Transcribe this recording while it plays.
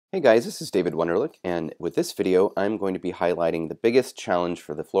Hey guys, this is David Wunderlich, and with this video, I'm going to be highlighting the biggest challenge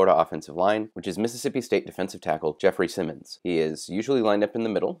for the Florida offensive line, which is Mississippi State defensive tackle Jeffery Simmons. He is usually lined up in the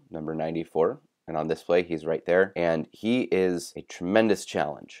middle, number 94, and on this play, he's right there, and he is a tremendous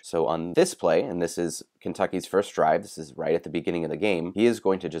challenge. So on this play, and this is Kentucky's first drive, this is right at the beginning of the game, he is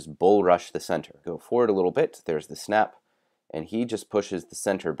going to just bull rush the center. Go forward a little bit, there's the snap, and he just pushes the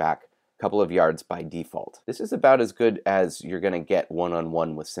center back couple of yards by default. This is about as good as you're going to get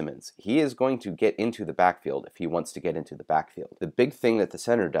one-on-one with Simmons. He is going to get into the backfield if he wants to get into the backfield. The big thing that the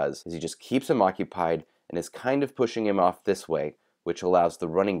center does is he just keeps him occupied and is kind of pushing him off this way, which allows the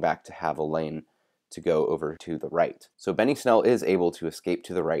running back to have a lane to go over to the right. So Benny Snell is able to escape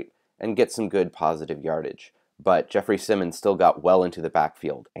to the right and get some good positive yardage. But Jeffery Simmons still got well into the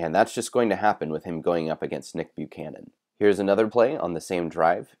backfield, and that's just going to happen with him going up against Nick Buchanan. Here's another play on the same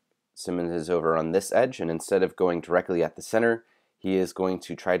drive. Simmons is over on this edge, and instead of going directly at the center, he is going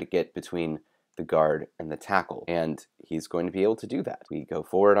to try to get between the guard and the tackle, and he's going to be able to do that. We go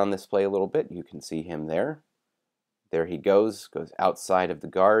forward on this play a little bit. You can see him there. There he goes outside of the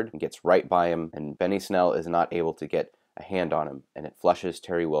guard and gets right by him, and Benny Snell is not able to get a hand on him, and it flushes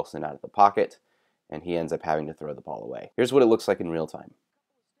Terry Wilson out of the pocket, and he ends up having to throw the ball away. Here's what it looks like in real time.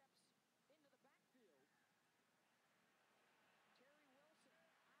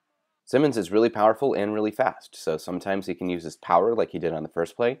 Simmons is really powerful and really fast, so sometimes he can use his power like he did on the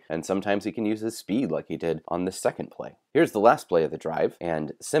first play, and sometimes he can use his speed like he did on the second play. Here's the last play of the drive,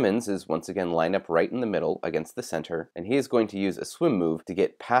 and Simmons is once again lined up right in the middle against the center, and he is going to use a swim move to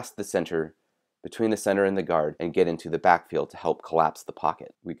get past the center, between the center and the guard, and get into the backfield to help collapse the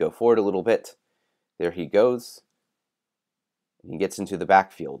pocket. We go forward a little bit. There he goes. He gets into the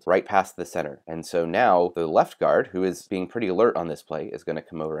backfield, right past the center. And so now the left guard, who is being pretty alert on this play, is going to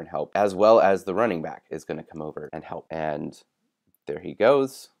come over and help, as well as the running back is going to come over and help. And there he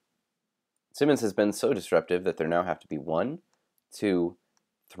goes. Simmons has been so disruptive that there now have to be 1, 2,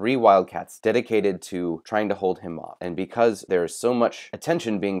 3 Wildcats dedicated to trying to hold him off. And because there is so much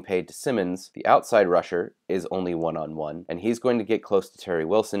attention being paid to Simmons, the outside rusher is only one-on-one, and he's going to get close to Terry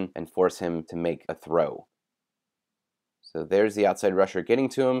Wilson and force him to make a throw. So there's the outside rusher getting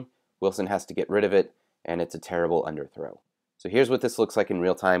to him. Wilson has to get rid of it, and it's a terrible underthrow. So here's what this looks like in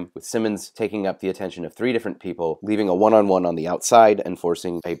real time, with Simmons taking up the attention of 3 different people, leaving a one-on-one on the outside and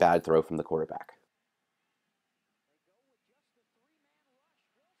forcing a bad throw from the quarterback.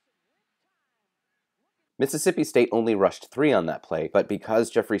 Mississippi State only rushed 3 on that play, but because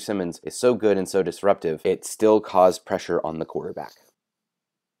Jeffery Simmons is so good and so disruptive, it still caused pressure on the quarterback.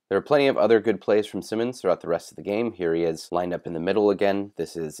 There are plenty of other good plays from Simmons throughout the rest of the game. Here he is lined up in the middle again.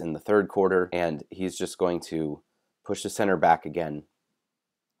 This is in the third quarter, and he's just going to push the center back again,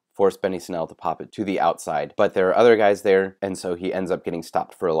 force Benny Snell to pop it to the outside. But there are other guys there, and so he ends up getting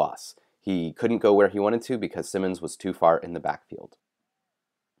stopped for a loss. He couldn't go where he wanted to because Simmons was too far in the backfield.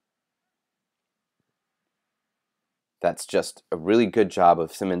 That's just a really good job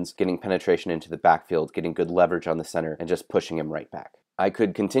of Simmons getting penetration into the backfield, getting good leverage on the center, and just pushing him right back. I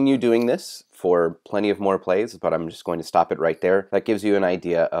could continue doing this for plenty of more plays, but I'm just going to stop it right there. That gives you an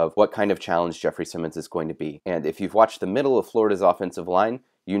idea of what kind of challenge Jeffery Simmons is going to be. And if you've watched the middle of Florida's offensive line,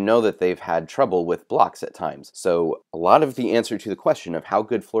 you know that they've had trouble with blocks at times. So a lot of the answer to the question of how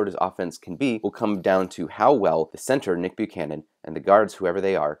good Florida's offense can be will come down to how well the center, Nick Buchanan, and the guards, whoever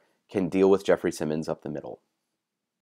they are, can deal with Jeffery Simmons up the middle.